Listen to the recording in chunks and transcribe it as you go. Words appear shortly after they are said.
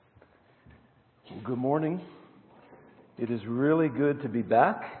Good morning. It is really good to be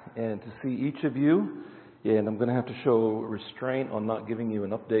back and to see each of you. And I'm going to have to show restraint on not giving you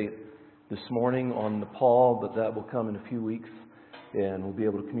an update this morning on Nepal, but that will come in a few weeks. And we'll be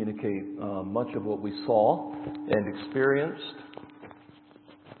able to communicate much of what we saw and experienced.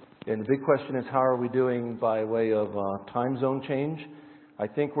 And the big question is, how are we doing by way of time zone change? I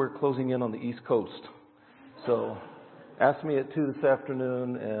think we're closing in on the East Coast. So ask me at 2 this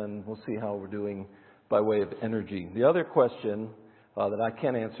afternoon, and we'll see how we're doing by way of energy. The other question that I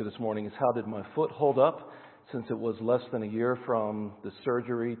can't answer this morning is, how did my foot hold up since it was less than a year from the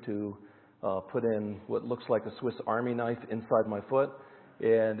surgery to put in what looks like a Swiss Army knife inside my foot?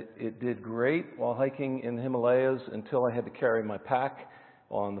 And it did great while hiking in the Himalayas until I had to carry my pack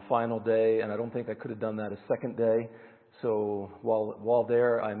on the final day, and I don't think I could have done that a second day. So while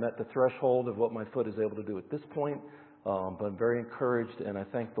there, I met the threshold of what my foot is able to do at this point. But I'm very encouraged, and I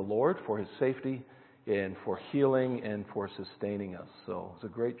thank the Lord for His safety and for healing and for sustaining us. So it's a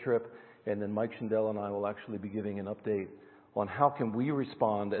great trip. And then Mike Schindel and I will actually be giving an update on how can we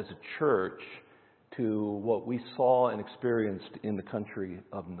respond as a church to what we saw and experienced in the country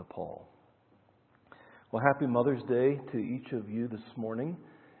of Nepal. Well, happy Mother's Day to each of you this morning.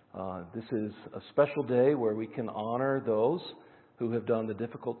 This is a special day where we can honor those who have done the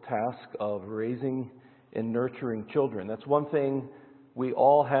difficult task of raising and nurturing children. That's one thing we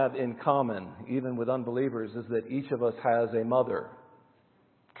all have in common, even with unbelievers, is that each of us has a mother.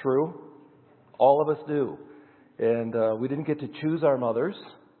 True? All of us do. And we didn't get to choose our mothers.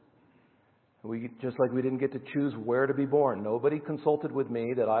 Just like we didn't get to choose where to be born. Nobody consulted with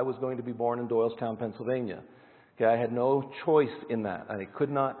me that I was going to be born in Doylestown, Pennsylvania. Okay, I had no choice in that. I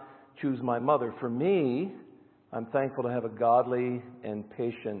could not choose my mother. For me, I'm thankful to have a godly and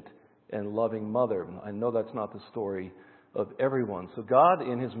patient and loving mother. I know that's not the story of everyone. So God,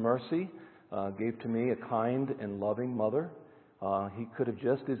 in His mercy, gave to me a kind and loving mother. He could have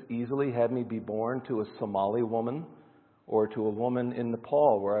just as easily had me be born to a Somali woman or to a woman in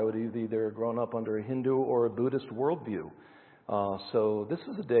Nepal, where I would have either grown up under a Hindu or a Buddhist worldview. So this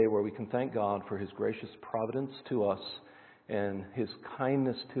is a day where we can thank God for His gracious providence to us and His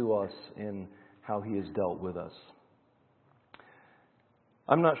kindness to us in how He has dealt with us.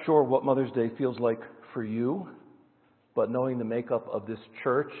 I'm not sure what Mother's Day feels like for you, but knowing the makeup of this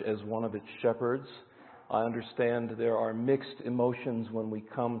church as one of its shepherds, I understand there are mixed emotions when we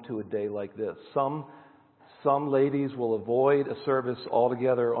come to a day like this. Some ladies will avoid a service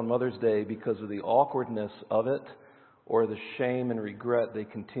altogether on Mother's Day because of the awkwardness of it or the shame and regret they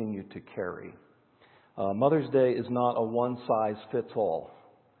continue to carry. Mother's Day is not a one-size-fits-all.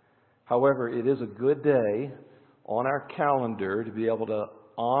 However, it is a good day on our calendar to be able to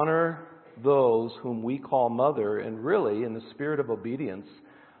honor those whom we call mother, and really, in the spirit of obedience,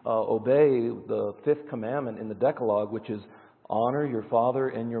 obey the fifth commandment in the Decalogue, which is honor your father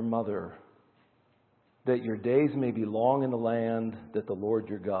and your mother, that your days may be long in the land that the Lord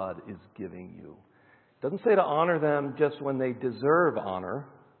your God is giving you. It doesn't say to honor them just when they deserve honor,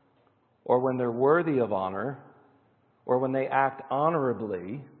 or when they're worthy of honor, or when they act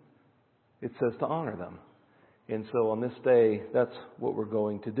honorably. It says to honor them. And so on this day, that's what we're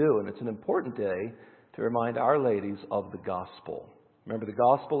going to do. And it's an important day to remind our ladies of the gospel. Remember, the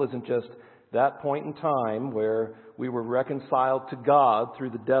gospel isn't just that point in time where we were reconciled to God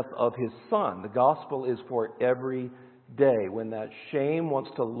through the death of His Son. The gospel is for every day. When that shame wants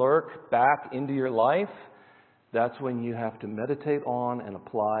to lurk back into your life, that's when you have to meditate on and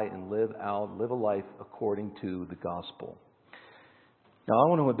apply and live a life according to the gospel. Now, I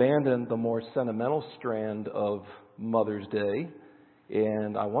want to abandon the more sentimental strand of Mother's Day,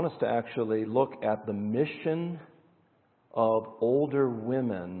 and I want us to actually look at the mission of older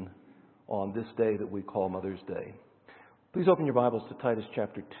women on this day that we call Mother's Day. Please open your Bibles to Titus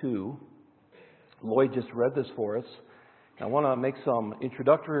chapter 2. Lloyd just read this for us. I want to make some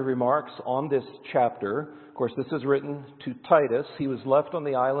introductory remarks on this chapter. Of course, this is written to Titus. He was left on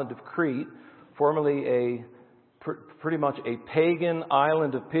the island of Crete, formerly pretty much a pagan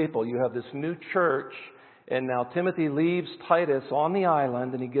island of people. You have this new church, and now Timothy leaves Titus on the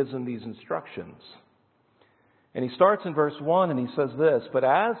island, and he gives him these instructions. And he starts in verse 1, and he says this: "But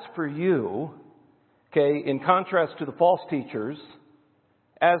as for you," okay, in contrast to the false teachers,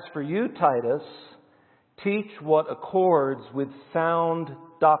 "as for you, Titus, teach what accords with sound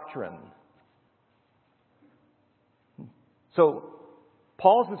doctrine." So,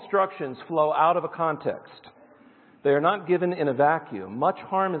 Paul's instructions flow out of a context. They are not given in a vacuum. Much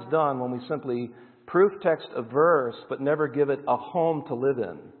harm is done when we simply proof text a verse but never give it a home to live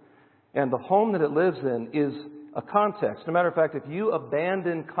in. And the home that it lives in is a context. As a matter of fact, if you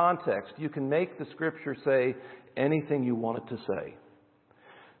abandon context, you can make the Scripture say anything you want it to say.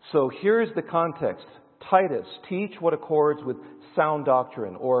 So here's the context. Titus, teach what accords with sound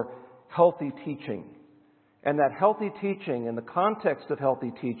doctrine or healthy teaching. And that healthy teaching, in the context of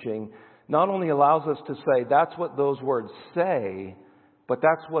healthy teaching, not only allows us to say that's what those words say, but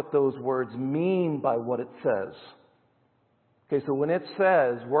that's what those words mean by what it says. Okay, so when it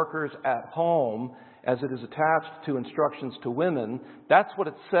says workers at home, as it is attached to instructions to women, that's what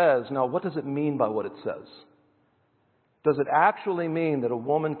it says. Now, what does it mean by what it says? Does it actually mean that a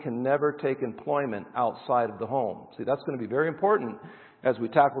woman can never take employment outside of the home? See, that's going to be very important as we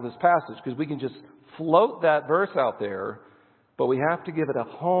tackle this passage, because we can just float that verse out there, but we have to give it a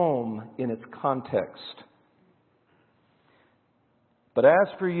home in its context. But as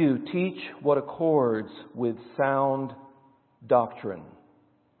for you, teach what accords with sound doctrine.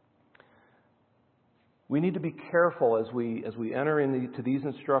 We need to be careful as we enter into these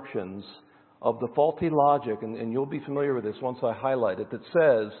instructions of the faulty logic, and you'll be familiar with this once I highlight it, that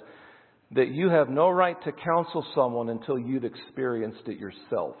says that you have no right to counsel someone until you've experienced it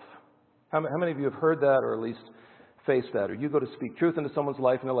yourself. How many of you have heard that, or at least faced that? Or you go to speak truth into someone's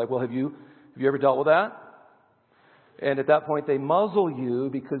life and they're like, well, have you ever dealt with that? And at that point they muzzle you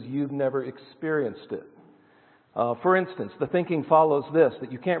because you've never experienced it. For instance, the thinking follows this,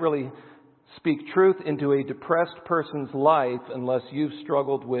 that you can't really speak truth into a depressed person's life unless you've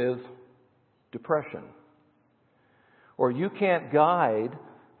struggled with depression. Or you can't guide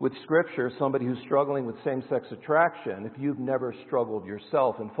with Scripture somebody who's struggling with same-sex attraction if you've never struggled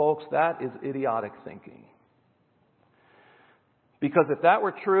yourself. And folks, that is idiotic thinking. Because if that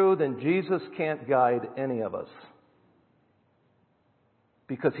were true, then Jesus can't guide any of us.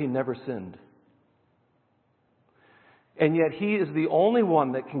 Because He never sinned. And yet He is the only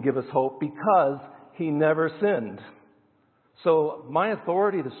one that can give us hope because He never sinned. So my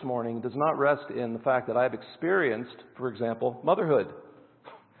authority this morning does not rest in the fact that I've experienced, for example, motherhood.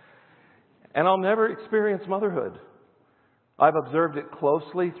 And I'll never experience motherhood. I've observed it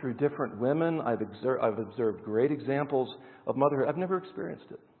closely through different women. I've observed great examples of motherhood. I've never experienced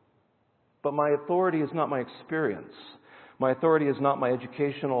it. But my authority is not my experience. My authority is not my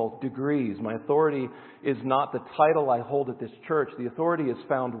educational degrees. My authority is not the title I hold at this church. The authority is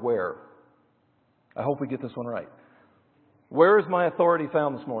found where? I hope we get this one right. Where is my authority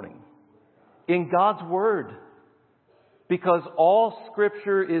found this morning? In God's Word. Because all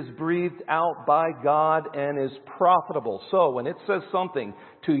Scripture is breathed out by God and is profitable. So when it says something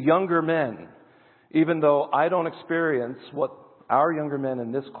to younger men, even though I don't experience what our younger men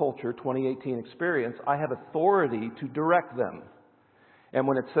in this culture, 2018, experience, I have authority to direct them. And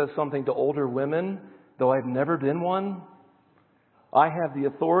when it says something to older women, though I've never been one, I have the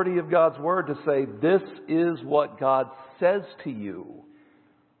authority of God's Word to say, this is what God says to you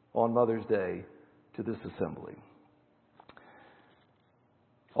on Mother's Day to this assembly.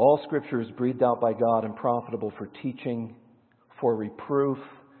 All Scripture is breathed out by God and profitable for teaching, for reproof,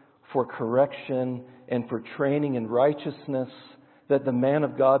 for correction, and for training in righteousness, that the man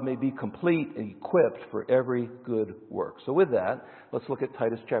of God may be complete and equipped for every good work. So with that, let's look at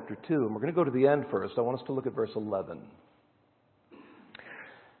Titus chapter 2. And we're going to go to the end first. I want us to look at verse 11.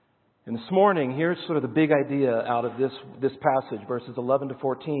 And this morning, here's sort of the big idea out of this passage, verses 11 to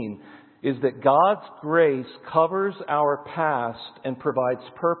 14, is that God's grace covers our past and provides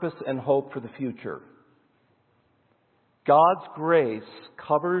purpose and hope for the future. God's grace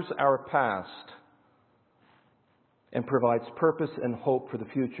covers our past and provides purpose and hope for the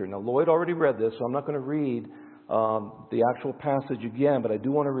future. Now, Lloyd already read this, so I'm not going to read the actual passage again, but I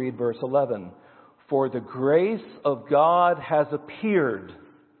do want to read verse 11. For the grace of God has appeared.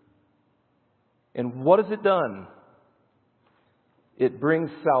 And what has it done? It brings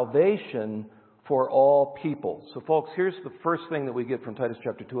salvation for all people. So folks, here's the first thing that we get from Titus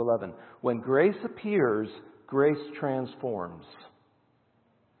chapter 2:11. When grace appears, grace transforms.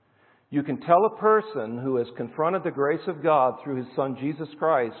 You can tell a person who has confronted the grace of God through His Son Jesus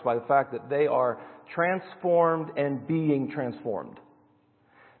Christ by the fact that they are transformed and being transformed.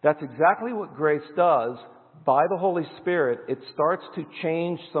 That's exactly what grace does. By the Holy Spirit, it starts to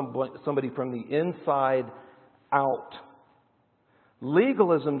change somebody from the inside out.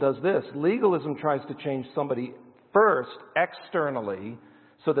 Legalism does this. Legalism tries to change somebody first externally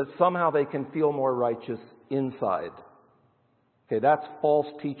so that somehow they can feel more righteous inside. Okay, that's false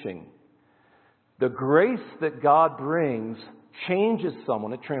teaching. The grace that God brings changes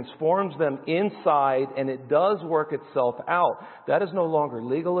someone. It transforms them inside, and it does work itself out. That is no longer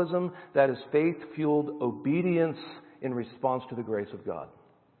legalism. That is faith-fueled obedience in response to the grace of God.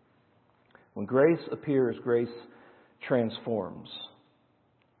 When grace appears, grace transforms.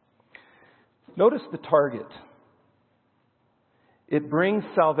 Notice the target. It brings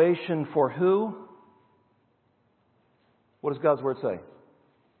salvation for who? What does God's Word say?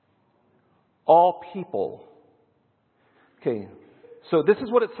 All people. Okay, so this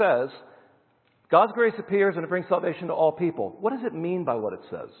is what it says. God's grace appears and it brings salvation to all people. What does it mean by what it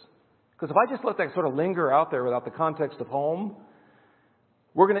says? Because if I just let that sort of linger out there without the context of home,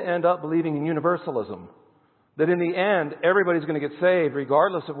 we're going to end up believing in universalism. That in the end, everybody's going to get saved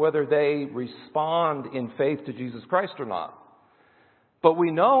regardless of whether they respond in faith to Jesus Christ or not. But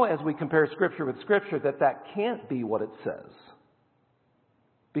we know as we compare Scripture with Scripture that that can't be what it says.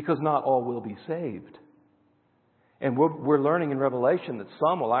 Because not all will be saved. And we're learning in Revelation that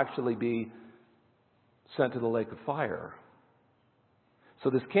some will actually be sent to the lake of fire. So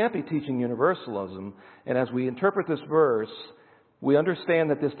this can't be teaching universalism. And as we interpret this verse, we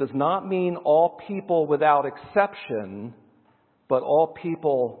understand that this does not mean all people without exception, but all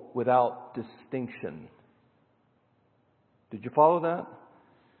people without distinction. Did you follow that?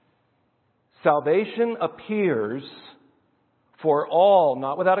 Salvation appears for all,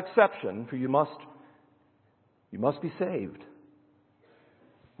 not without exception, for you must be saved.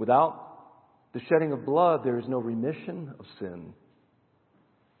 Without the shedding of blood, there is no remission of sin.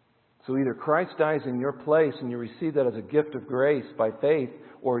 So either Christ dies in your place and you receive that as a gift of grace by faith,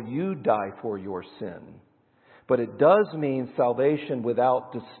 or you die for your sin. But it does mean salvation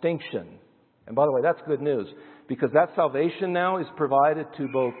without distinction. And by the way, that's good news, because that salvation now is provided to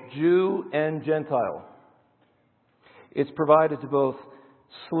both Jew and Gentile. It's provided to both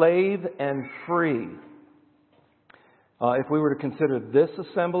slave and free. If we were to consider this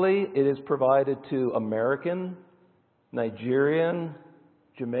assembly, it is provided to American, Nigerian,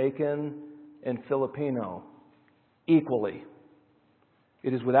 Jamaican, and Filipino equally.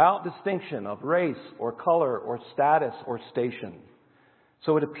 It is without distinction of race or color or status or station.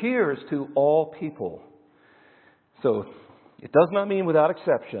 So it appears to all people. So it does not mean without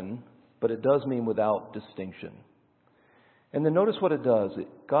exception, but it does mean without distinction. And then notice what it does.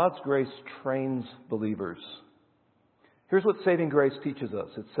 God's grace trains believers. Here's what saving grace teaches us.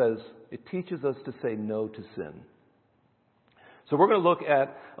 It says it teaches us to say no to sin. So we're going to look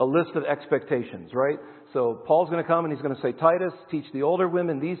at a list of expectations, right? So Paul's going to come and he's going to say, Titus, teach the older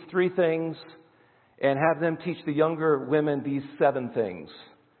women these 3 things and have them teach the younger women these 7 things.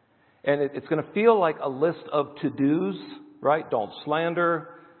 And it's going to feel like a list of to-dos, right? Don't slander.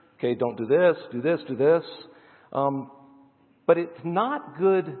 Okay, don't do this, do this, do this. But it's not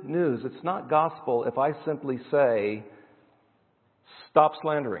good news. It's not gospel if I simply say, stop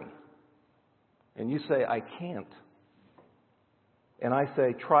slandering. And you say, I can't. And I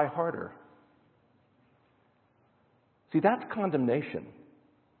say, try harder. See, that's condemnation.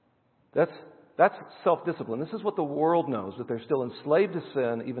 That's self-discipline. This is what the world knows, that they're still enslaved to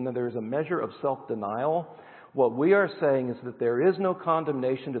sin, even though there is a measure of self-denial. What we are saying is that there is no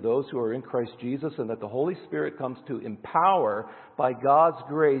condemnation to those who are in Christ Jesus, and that the Holy Spirit comes to empower, by God's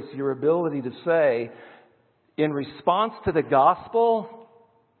grace, your ability to say, in response to the gospel,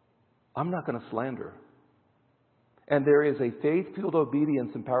 I'm not going to slander. And there is a faith-filled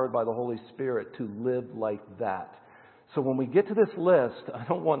obedience empowered by the Holy Spirit to live like that. So when we get to this list, I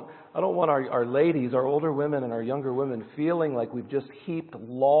don't want our ladies, our older women and our younger women feeling like we've just heaped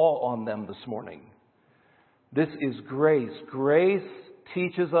law on them this morning. This is grace. Grace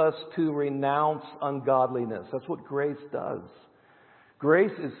teaches us to renounce ungodliness. That's what grace does.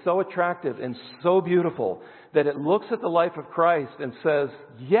 Grace is so attractive and so beautiful that it looks at the life of Christ and says,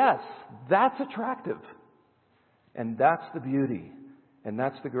 yes, that's attractive. And that's the beauty. And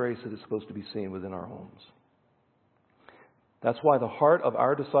that's the grace that is supposed to be seen within our homes. That's why the heart of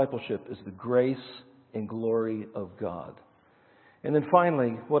our discipleship is the grace and glory of God. And then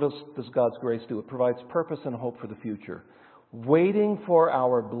finally, what else does God's grace do? It provides purpose and hope for the future. Waiting for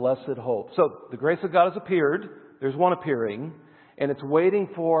our blessed hope. So the grace of God has appeared. There's one appearing. And it's waiting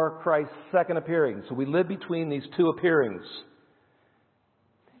for Christ's second appearing. So we live between these 2 appearings.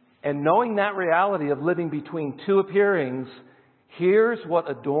 And knowing that reality of living between 2 appearings, here's what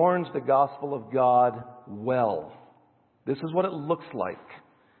adorns the gospel of God well. This is what it looks like.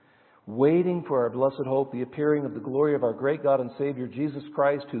 Waiting for our blessed hope, the appearing of the glory of our great God and Savior, Jesus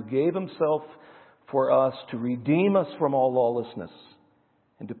Christ, who gave Himself for us to redeem us from all lawlessness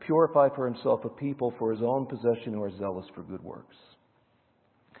and to purify for Himself a people for His own possession who are zealous for good works.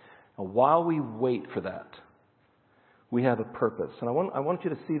 Now, while we wait for that, we have a purpose. And I want you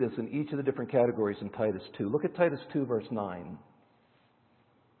to see this in each of the different categories in Titus 2. Look at Titus 2, verse 9.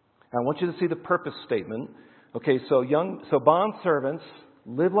 I want you to see the purpose statement. Okay, so bond servants,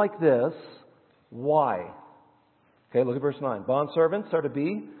 live like this. Why? Okay, look at verse 9. Bondservants are to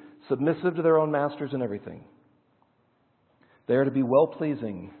be submissive to their own masters in everything. They are to be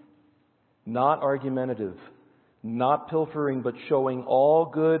well-pleasing, not argumentative, not pilfering, but showing all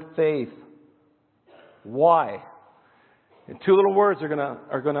good faith. Why? And two little words are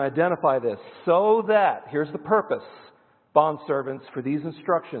going to identify this. So that, here's the purpose, bondservants, for these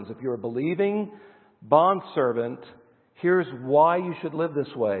instructions. If you're a believing bondservant, here's why you should live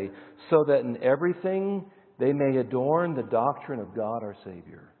this way. So that in everything they may adorn the doctrine of God our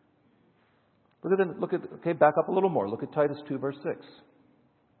Savior. Okay, back up a little more. Look at Titus 2, verse 6.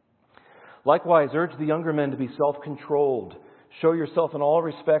 Likewise, urge the younger men to be self-controlled. Show yourself in all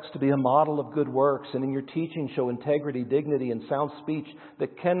respects to be a model of good works, and in your teaching show integrity, dignity, and sound speech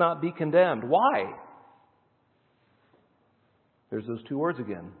that cannot be condemned. Why? There's those two words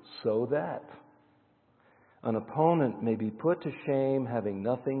again. So that an opponent may be put to shame, having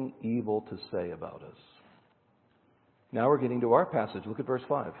nothing evil to say about us. Now we're getting to our passage. Look at verse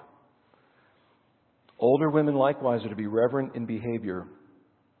 5. Older women likewise are to be reverent in behavior,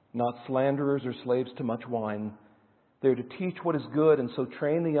 not slanderers or slaves to much wine. They are to teach what is good, and so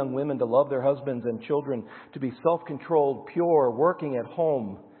train the young women to love their husbands and children, to be self-controlled, pure, working at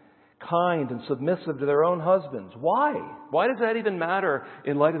home, kind and submissive to their own husbands. Why? Why does that even matter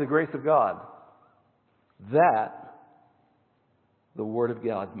in light of the grace of God? That the Word of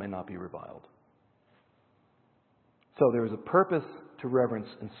God may not be reviled. So there is a purpose to reverence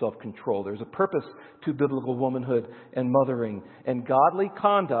and self-control. There's a purpose to biblical womanhood and mothering. And godly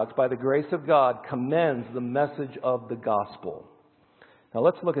conduct, by the grace of God, commends the message of the gospel. Now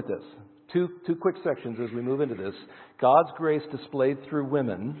let's look at this. Two quick sections as we move into this. God's grace displayed through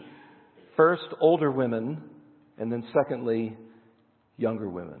women. First, older women. And then secondly, younger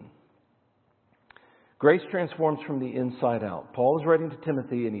women. Grace transforms from the inside out. Paul is writing to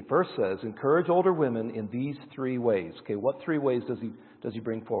Timothy, and he first says, encourage older women in these three ways. Okay, what three ways does he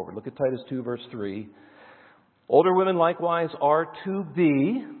bring forward? Look at Titus 2, verse 3. Older women likewise are to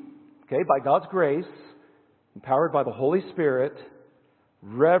be, okay, by God's grace, empowered by the Holy Spirit,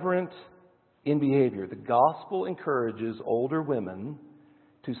 reverent in behavior. The gospel encourages older women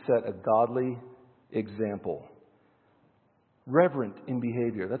to set a godly example. Reverent in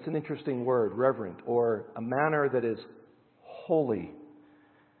behavior. That's an interesting word, reverent, or a manner that is holy.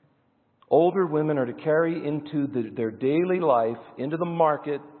 Older women are to carry into their daily life, into the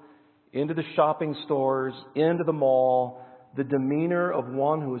market, into the shopping stores, into the mall, the demeanor of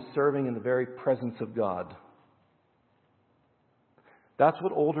one who is serving in the very presence of God. That's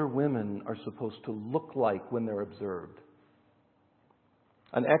what older women are supposed to look like when they're observed.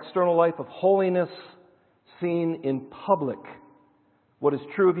 An external life of holiness seen in public. What is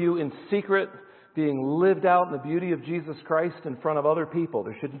true of you in secret being lived out in the beauty of Jesus Christ in front of other people.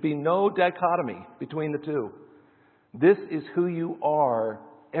 There should be no dichotomy between the two. This is who you are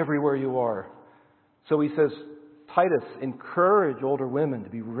everywhere you are. So he says, Titus, encourage older women to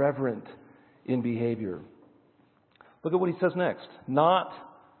be reverent in behavior. Look at what he says next. Not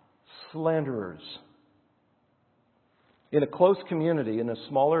slanderers. In a close community, in a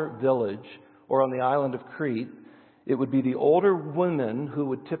smaller village, or on the island of Crete, it would be the older women who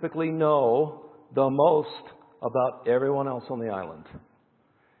would typically know the most about everyone else on the island.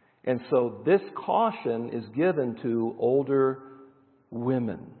 And so this caution is given to older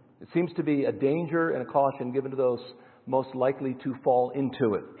women. It seems to be a danger and a caution given to those most likely to fall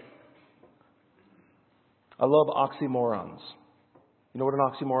into it. I love oxymorons. You know what an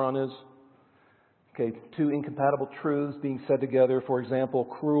oxymoron is? Okay, two incompatible truths being said together. For example,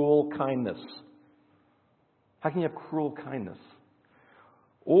 cruel kindness. How can you have cruel kindness?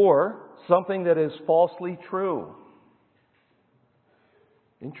 Or something that is falsely true.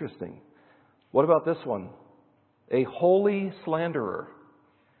 Interesting. What about this one? A holy slanderer.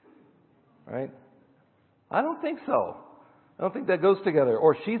 Right? I don't think so. I don't think that goes together.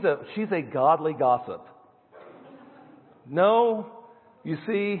 Or she's a godly gossip. No. You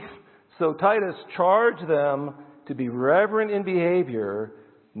see, so Titus charged them to be reverent in behavior,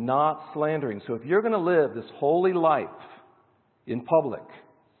 not slandering. So if you're going to live this holy life in public,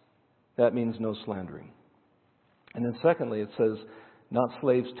 that means no slandering. And then secondly, it says, not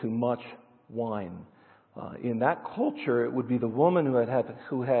slaves to much wine. In that culture, it would be the woman who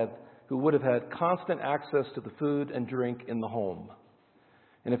would have had constant access to the food and drink in the home.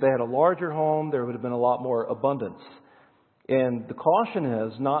 And if they had a larger home, there would have been a lot more abundance. And the caution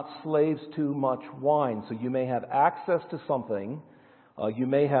is not slaves to much wine. So you may have access to something. You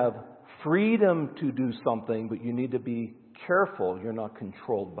may have freedom to do something, but you need to be careful you're not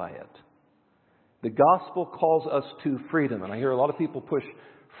controlled by it. The gospel calls us to freedom. And I hear a lot of people push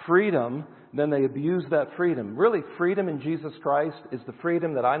freedom then they abuse that freedom. Really, freedom in Jesus Christ is the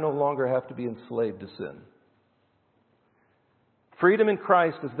freedom that I no longer have to be enslaved to sin. Freedom in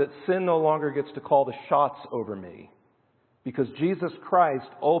Christ is that sin no longer gets to call the shots over me. Because Jesus Christ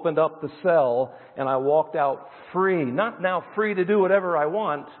opened up the cell and I walked out free. Not now free to do whatever I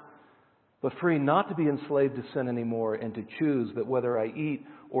want, but free not to be enslaved to sin anymore and to choose that whether I eat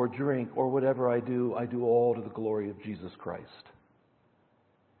or drink or whatever I do all to the glory of Jesus Christ.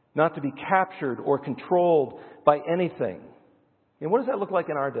 Not to be captured or controlled by anything. And what does that look like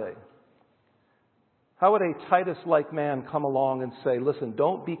in our day? How would a Titus-like man come along and say, listen,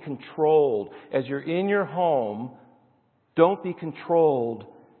 don't be controlled as you're in your home. Don't be controlled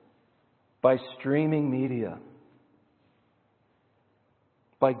by streaming media,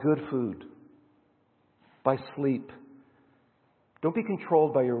 by good food, by sleep. Don't be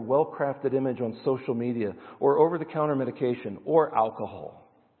controlled by your well-crafted image on social media or over-the-counter medication or alcohol.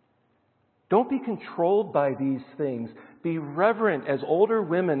 Don't be controlled by these things. Be reverent as older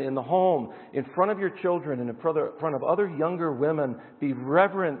women in the home, in front of your children and in front of other younger women. Be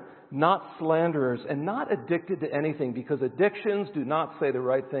reverent, not slanderers, and not addicted to anything, because addictions do not say the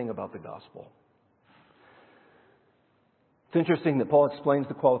right thing about the gospel. It's interesting that Paul explains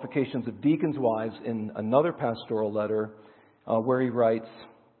the qualifications of deacons' wives in another pastoral letter where he writes,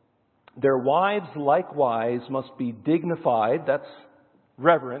 their wives likewise must be dignified, that's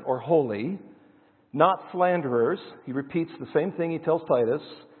reverent or holy, not slanderers. He repeats the same thing he tells Titus,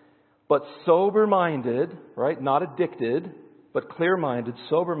 but sober-minded, right? Not addicted, but clear-minded,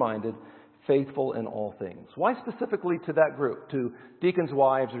 sober-minded, faithful in all things. Why specifically to that group, to deacons'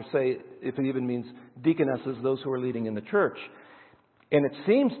 wives, or say, if it even means deaconesses, those who are leading in the church? And it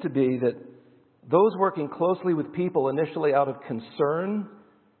seems to be that those working closely with people initially out of concern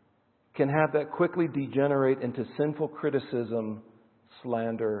can have that quickly degenerate into sinful criticism,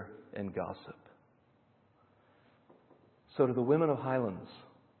 slander, and gossip. So to the women of Highlands,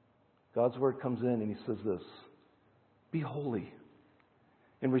 God's word comes in and he says this, be holy.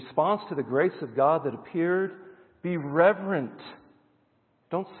 In response to the grace of God that appeared, be reverent.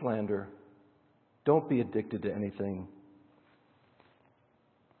 Don't slander. Don't be addicted to anything.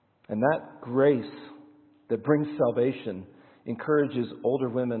 And that grace that brings salvation encourages older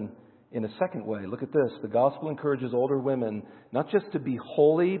women in a second way. Look at this. The gospel encourages older women not just to be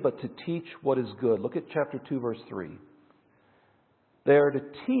holy, but to teach what is good. Look at chapter 2, verse 3. They are to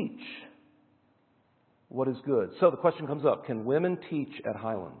teach what is good. So the question comes up, can women teach at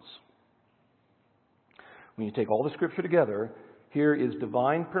Highlands? When you take all the scripture together, here is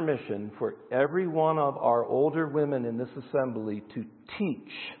divine permission for every one of our older women in this assembly to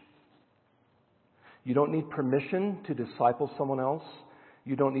teach. You don't need permission to disciple someone else.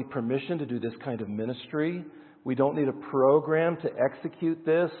 You don't need permission to do this kind of ministry. We don't need a program to execute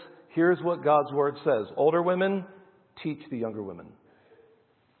this. Here's what God's word says. Older women, teach the younger women.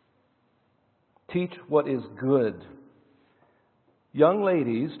 Teach what is good. Young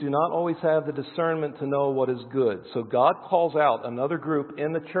ladies do not always have the discernment to know what is good. So God calls out another group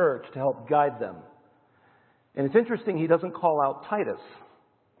in the church to help guide them. And it's interesting, he doesn't call out Titus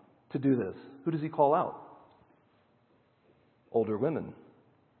to do this. Who does he call out? Older women.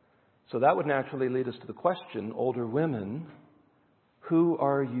 So that would naturally lead us to the question, older women, who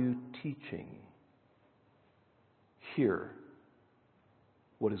are you teaching? Hear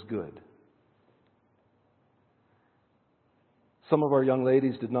what is good. Some of our young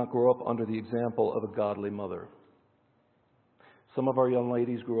ladies did not grow up under the example of a godly mother. Some of our young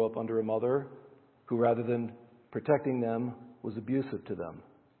ladies grew up under a mother who, rather than protecting them, was abusive to them.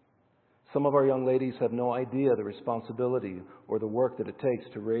 Some of our young ladies have no idea the responsibility or the work that it takes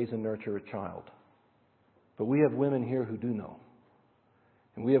to raise and nurture a child. But we have women here who do know.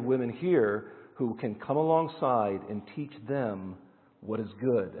 And we have women here who can come alongside and teach them what is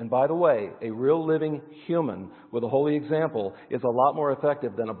good. And by the way, a real living human with a holy example is a lot more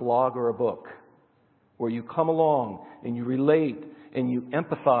effective than a blog or a book, where you come along and you relate and you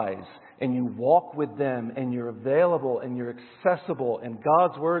empathize and you walk with them and you're available and you're accessible. And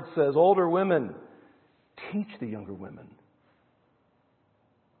God's word says, older women, teach the younger women.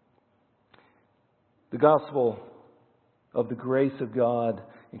 The gospel of the grace of God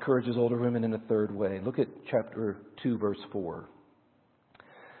encourages older women in a third way. Look at chapter 2, verse 4.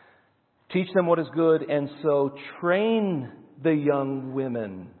 Teach them what is good, and so train the young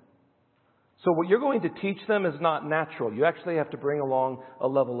women. So what you're going to teach them is not natural. You actually have to bring along a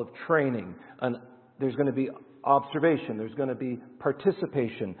level of training. And there's going to be observation. There's going to be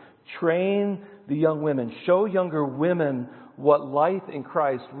participation. Train the young women. Show younger women what life in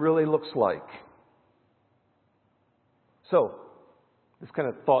Christ really looks like. So, this kind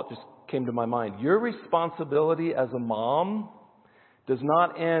of thought just came to my mind. Your responsibility as a mom does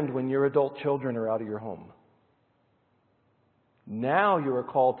not end when your adult children are out of your home. Now you are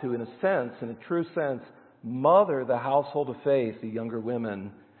called to, in a true sense, mother the household of faith, the younger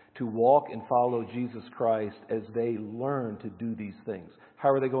women, to walk and follow Jesus Christ as they learn to do these things. How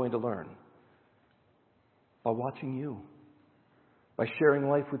are they going to learn? By watching you. By sharing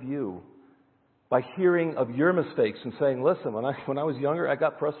life with you. By hearing of your mistakes and saying, listen, when I was younger, I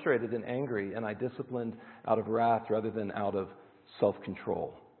got frustrated and angry, and I disciplined out of wrath rather than out of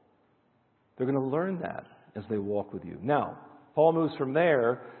self-control. They're going to learn that as they walk with you. Now, Paul moves from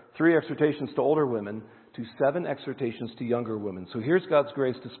there, 3 exhortations to older women, to 7 exhortations to younger women. So here's God's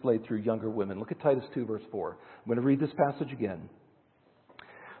grace displayed through younger women. Look at Titus 2, verse 4. I'm going to read this passage again.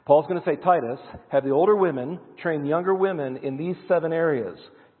 Paul's going to say, Titus, have the older women train younger women in these 7 areas.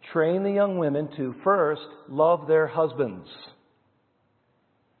 Train the young women to first love their husbands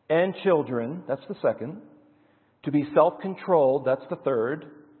and children. That's the second. To be self-controlled. That's the third.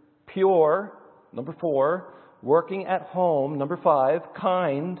 Pure. Number 4. Working at home. Number 5.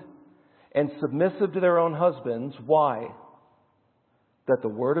 Kind. And submissive to their own husbands. Why? That the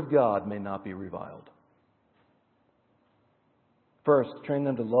word of God may not be reviled. First, train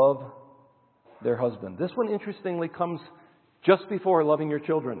them to love their husband. This one, interestingly, comes just before loving your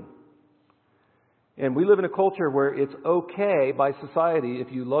children. And we live in a culture where it's okay by society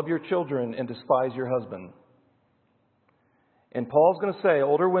if you love your children and despise your husband. And Paul's going to say,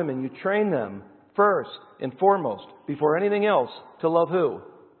 older women, you train them first and foremost, before anything else, to love who?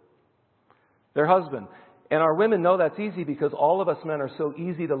 Their husband. And our women know that's easy because all of us men are so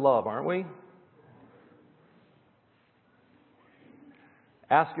easy to love, aren't we?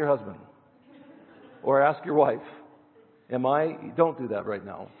 Ask your husband. Or ask your wife. Don't do that right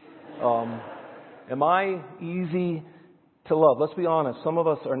now. Am I easy to love? Let's be honest. Some of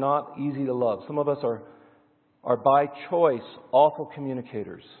us are not easy to love. Some of us are by choice awful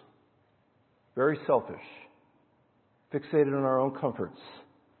communicators. Very selfish. Fixated on our own comforts.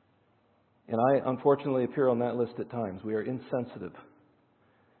 And I unfortunately appear on that list at times. We are insensitive.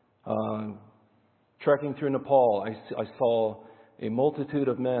 Trekking through Nepal, I saw a multitude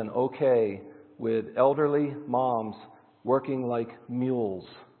of men okay with elderly moms working like mules,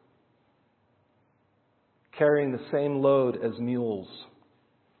 carrying the same load as mules,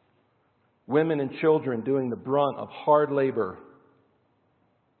 women and children doing the brunt of hard labor.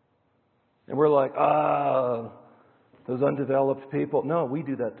 And we're like, those undeveloped people. No, we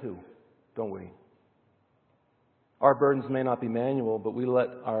do that too, don't we? Our burdens may not be manual, but we let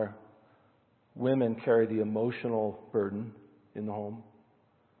our women carry the emotional burden in the home.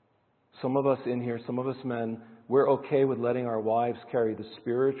 Some of us in here, some of us men, we're okay with letting our wives carry the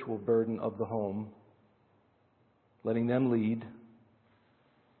spiritual burden of the home, letting them lead.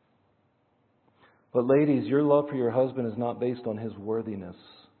 But ladies, your love for your husband is not based on his worthiness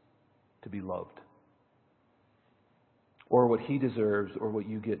to be loved, or what he deserves, or what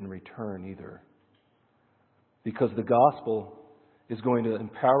you get in return either. Because the gospel is going to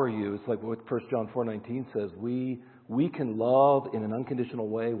empower you. It's like what 1 John 4:19 says. We can love in an unconditional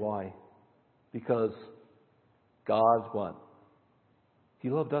way. Why? Because God's what? He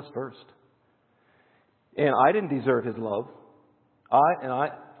loved us first. And I didn't deserve His love.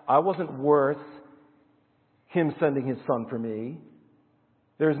 I wasn't worth Him sending His Son for me.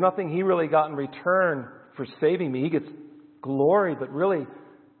 There's nothing He really got in return for saving me. He gets glory,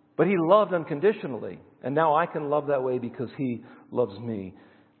 but He loved unconditionally. And now I can love that way because He loves me.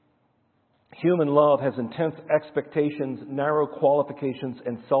 Human love has intense expectations, narrow qualifications,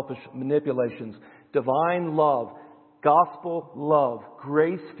 and selfish manipulations. Divine love, gospel love,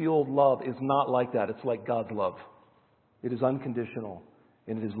 grace-fueled love is not like that. It's like God's love. It is unconditional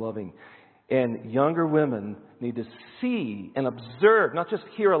and it is loving. And younger women need to see and observe, not just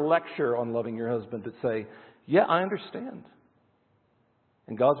hear a lecture on loving your husband, but say, yeah, I understand.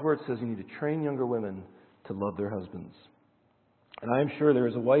 And God's Word says you need to train younger women to love their husbands. And I am sure there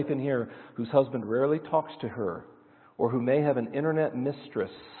is a wife in here whose husband rarely talks to her, or who may have an internet mistress,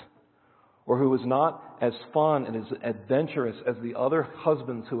 or who is not as fun and as adventurous as the other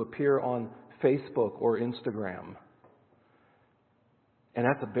husbands who appear on Facebook or Instagram. And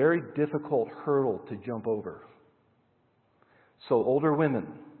that's a very difficult hurdle to jump over. So older women,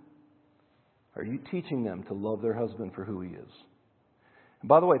 are you teaching them to love their husband for who he is? And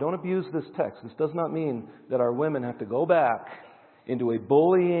by the way, don't abuse this text. This does not mean that our women have to go back into a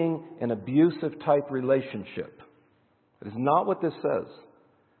bullying and abusive type relationship. That is not what this says.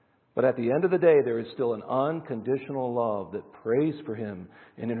 But at the end of the day, there is still an unconditional love that prays for him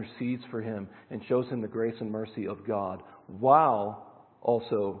and intercedes for him and shows him the grace and mercy of God, while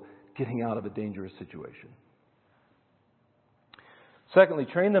also getting out of a dangerous situation. Secondly,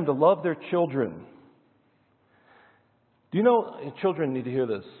 train them to love their children. Do you know, children need to hear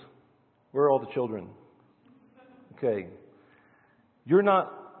this. Where are all the children? Okay.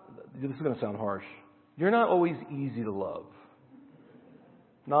 This is going to sound harsh. You're not always easy to love.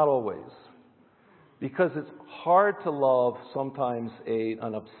 Not always. Because it's hard to love sometimes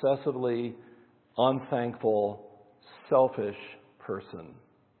an obsessively unthankful, selfish person.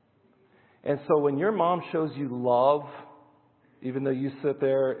 And so when your mom shows you love, even though you sit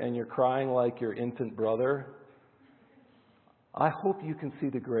there and you're crying like your infant brother, I hope you can see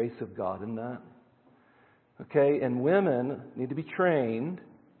the grace of God in that. Okay? And women need to be trained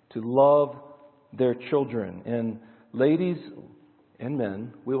to love their children. And ladies and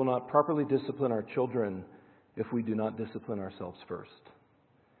men, we will not properly discipline our children if we do not discipline ourselves first.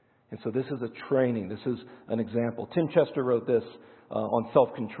 And so this is a training. This is an example. Tim Chester wrote this on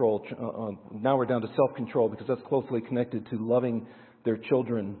self-control. Now we're down to self-control because that's closely connected to loving their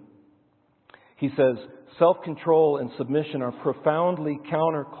children. He says, self-control and submission are profoundly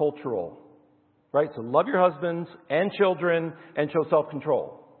countercultural. Right? So love your husbands and children and show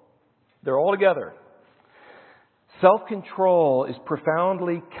self-control. They're all together. Self-control is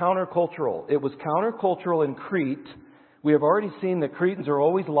profoundly countercultural. It was countercultural in Crete. We have already seen that Cretans are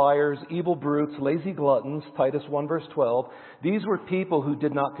always liars, evil brutes, lazy gluttons, Titus 1 verse 12. These were people who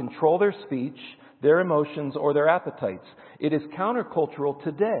did not control their speech, their emotions, or their appetites. It is countercultural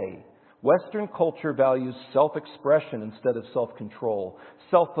today. Western culture values self-expression instead of self-control,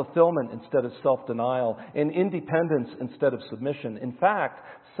 self-fulfillment instead of self-denial, and independence instead of submission. In fact,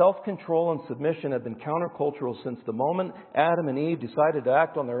 self-control and submission have been countercultural since the moment Adam and Eve decided to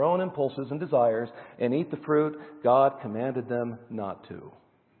act on their own impulses and desires and eat the fruit God commanded them not to.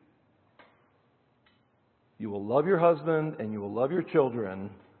 You will love your husband and you will love your children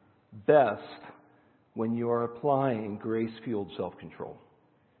best when you are applying grace-fueled self-control.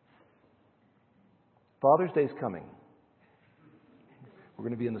 Father's Day is coming. We're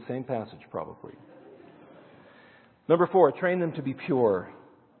going to be in the same passage probably. Number 4, train them to be pure.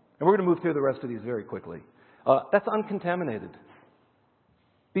 And we're going to move through the rest of these very quickly. That's uncontaminated.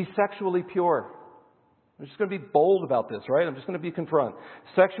 Be sexually pure. I'm just going to be bold about this, right? I'm just going to be confront.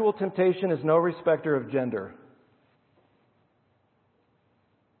 Sexual temptation is no respecter of gender.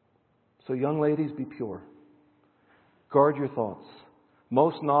 So young ladies, be pure. Guard your thoughts.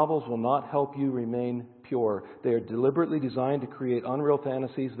 Most novels will not help you remain pure. They are deliberately designed to create unreal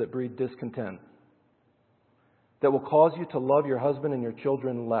fantasies that breed discontent, that will cause you to love your husband and your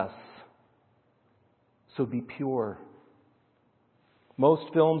children less. So be pure.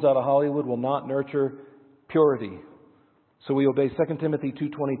 Most films out of Hollywood will not nurture purity. So we obey 2 Timothy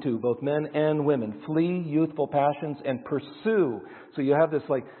 2:22. Both men and women flee youthful passions and pursue. So you have this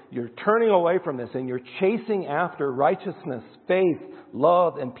you're turning away from this and you're chasing after righteousness, faith,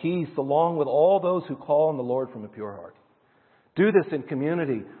 love, and peace along with all those who call on the Lord from a pure heart. Do this in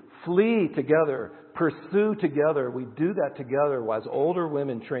community. Flee together. Pursue together. We do that together as older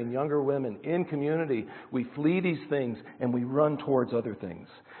women train younger women in community. We flee these things and we run towards other things.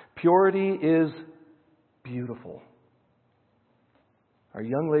 Purity is beautiful. Our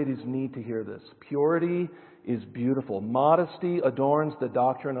young ladies need to hear this. Purity is beautiful. Modesty adorns the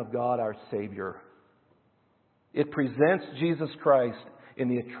doctrine of God, our Savior. It presents Jesus Christ in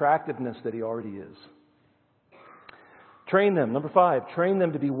the attractiveness that He already is. Train them. Number 5, train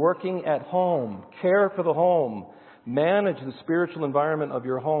them to be working at home. Care for the home. Manage the spiritual environment of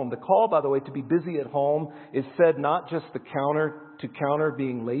your home. The call, by the way, to be busy at home is said not just to counter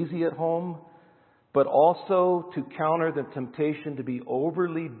being lazy at home, but also to counter the temptation to be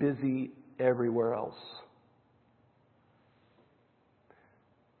overly busy everywhere else.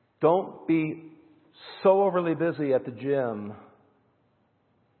 Don't be so overly busy at the gym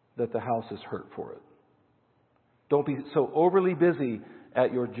that the house is hurt for it. Don't be so overly busy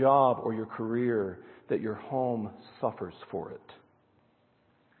at your job or your career that your home suffers for it.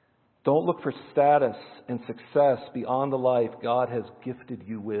 Don't look for status and success beyond the life God has gifted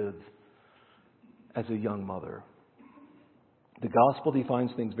you with as a young mother. The gospel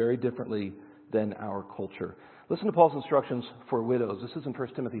defines things very differently than our culture. Listen to Paul's instructions for widows. This is in 1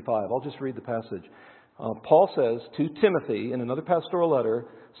 Timothy 5. I'll just read the passage. Paul says to Timothy in another pastoral letter,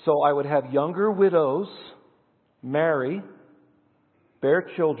 so I would have younger widows marry, bear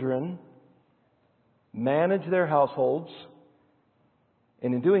children, manage their households,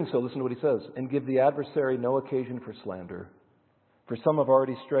 and in doing so, listen to what he says, and give the adversary no occasion for slander. For some have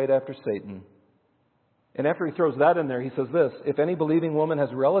already strayed after Satan. And after he throws that in there, he says this, if any believing woman has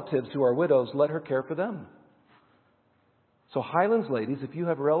relatives who are widows, let her care for them. So Highlands ladies, if you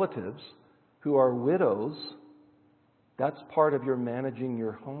have relatives who are widows, that's part of your managing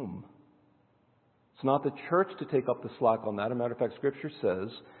your home. It's not the church to take up the slack on that. As a matter of fact, Scripture says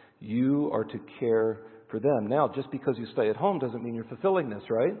you are to care for them. Now, just because you stay at home doesn't mean you're fulfilling this,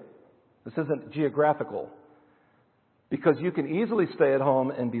 right? This isn't geographical. Because you can easily stay at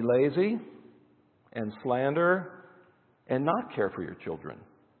home and be lazy and slander and not care for your children.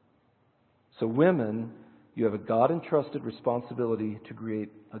 So women, you have a God-entrusted responsibility to create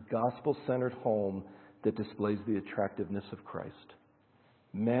a gospel-centered home that displays the attractiveness of Christ.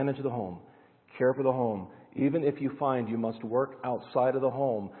 Manage the home. Care for the home. Even if you find you must work outside of the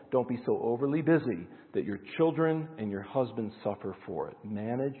home, don't be so overly busy that your children and your husband suffer for it.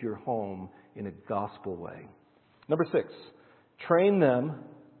 Manage your home in a gospel way. Number 6, train them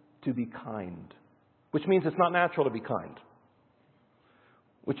to be kind, which means it's not natural to be kind.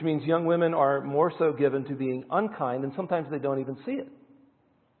 Which means young women are more so given to being unkind, and sometimes they don't even see it.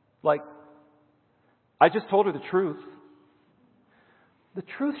 Like, I just told her the truth. The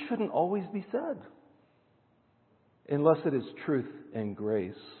truth shouldn't always be said, unless it is truth and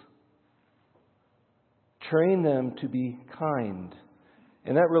grace. Train them to be kind.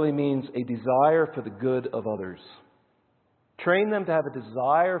 And that really means a desire for the good of others. Train them to have a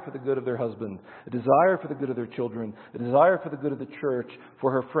desire for the good of their husband, a desire for the good of their children, a desire for the good of the church,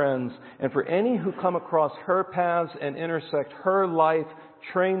 for her friends, and for any who come across her paths and intersect her life.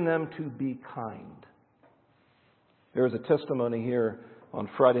 Train them to be kind. There was a testimony here on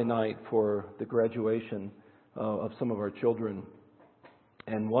Friday night for the graduation of some of our children.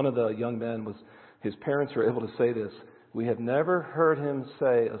 And one of the young men his parents were able to say this: we have never heard him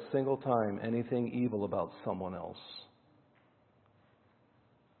say a single time anything evil about someone else.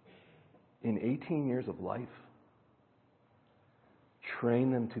 In 18 years of life,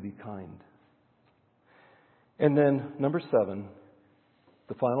 train them to be kind. And then, number 7,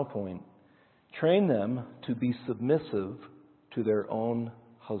 the final point, train them to be submissive to their own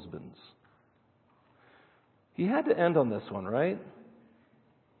husbands. He had to end on this one, right?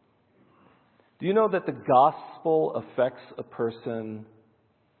 Do you know that the gospel affects a person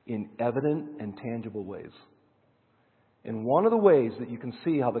in evident and tangible ways? And one of the ways that you can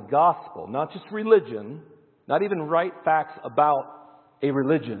see how the gospel, not just religion, not even right facts about a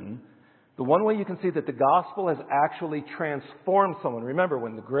religion, the one way you can see that the gospel has actually transformed someone. Remember,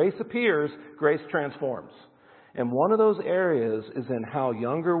 when the grace appears, grace transforms. And one of those areas is in how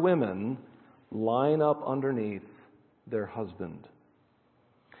younger women line up underneath their husband.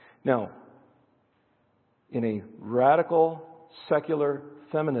 Now, in a radical, secular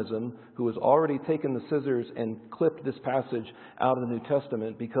feminism who has already taken the scissors and clipped this passage out of the New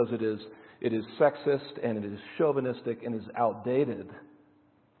Testament because it is sexist and it is chauvinistic and is outdated.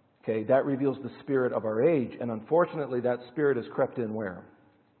 Okay, that reveals the spirit of our age, and unfortunately that spirit has crept in where?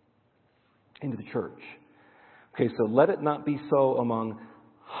 Into the church. Okay, so let it not be so among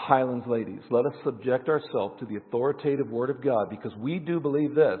Highlands ladies. Let us subject ourselves to the authoritative Word of God, because we do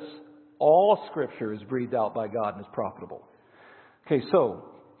believe this: all Scripture is breathed out by God and is profitable. Okay, so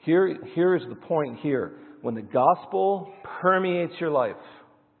here is the point here. When the gospel permeates your life,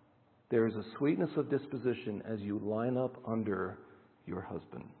 there is a sweetness of disposition as you line up under your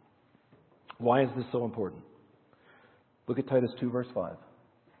husband. Why is this so important? Look at Titus 2, verse 5.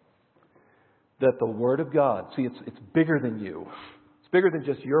 That the Word of God, see, it's bigger than you. It's bigger than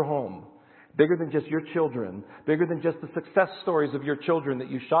just your home. Bigger than just your children. Bigger than just the success stories of your children that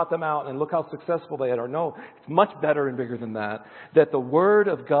you shot them out and look how successful they are. No, it's much better and bigger than that. That the Word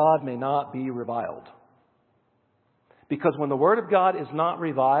of God may not be reviled. Because when the Word of God is not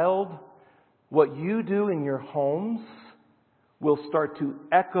reviled, what you do in your homes will start to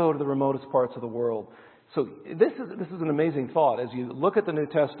echo to the remotest parts of the world. So this is an amazing thought as you look at the New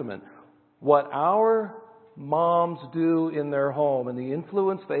Testament. What our moms do in their home and the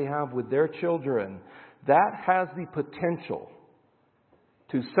influence they have with their children, that has the potential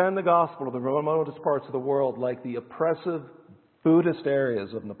to send the gospel to the remotest parts of the world, like the oppressive Buddhist areas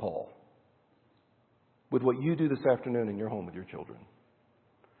of Nepal, with what you do this afternoon in your home with your children,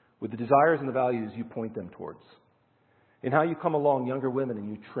 with the desires and the values you point them towards, and how you come along younger women and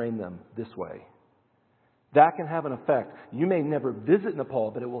you train them this way. That can have an effect. You may never visit Nepal,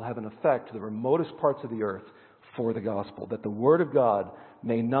 but it will have an effect to the remotest parts of the earth for the gospel, that the Word of God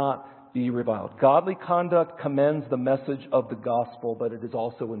may not be reviled. Godly conduct commends the message of the gospel, but it is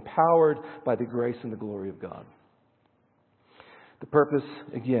also empowered by the grace and the glory of God. The purpose,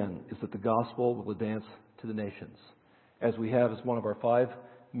 again, is that the gospel will advance to the nations, as we have as one of our 5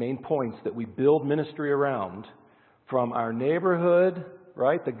 main points that we build ministry around, from our neighborhood,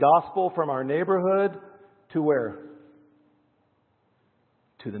 right? The gospel from our neighborhood to where?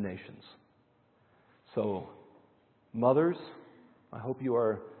 to the nations. So, mothers, I hope you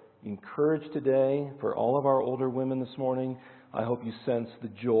are encouraged today. For all of our older women this morning, I hope you sense the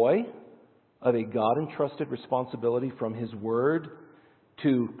joy of a God-entrusted responsibility from His Word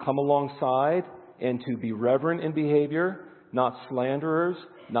to come alongside and to be reverent in behavior, not slanderers,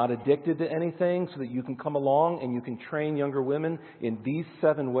 not addicted to anything, so that you can come along and you can train younger women in these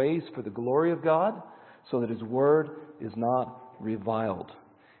 7 ways for the glory of God, so that His Word is not reviled.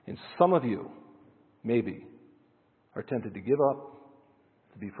 And some of you, maybe, are tempted to give up,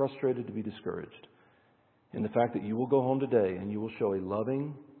 to be frustrated, to be discouraged. And the fact that you will go home today and you will show a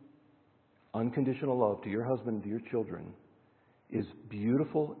loving, unconditional love to your husband and to your children is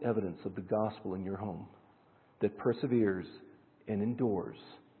beautiful evidence of the gospel in your home that perseveres and endures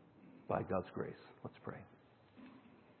by God's grace. Let's pray.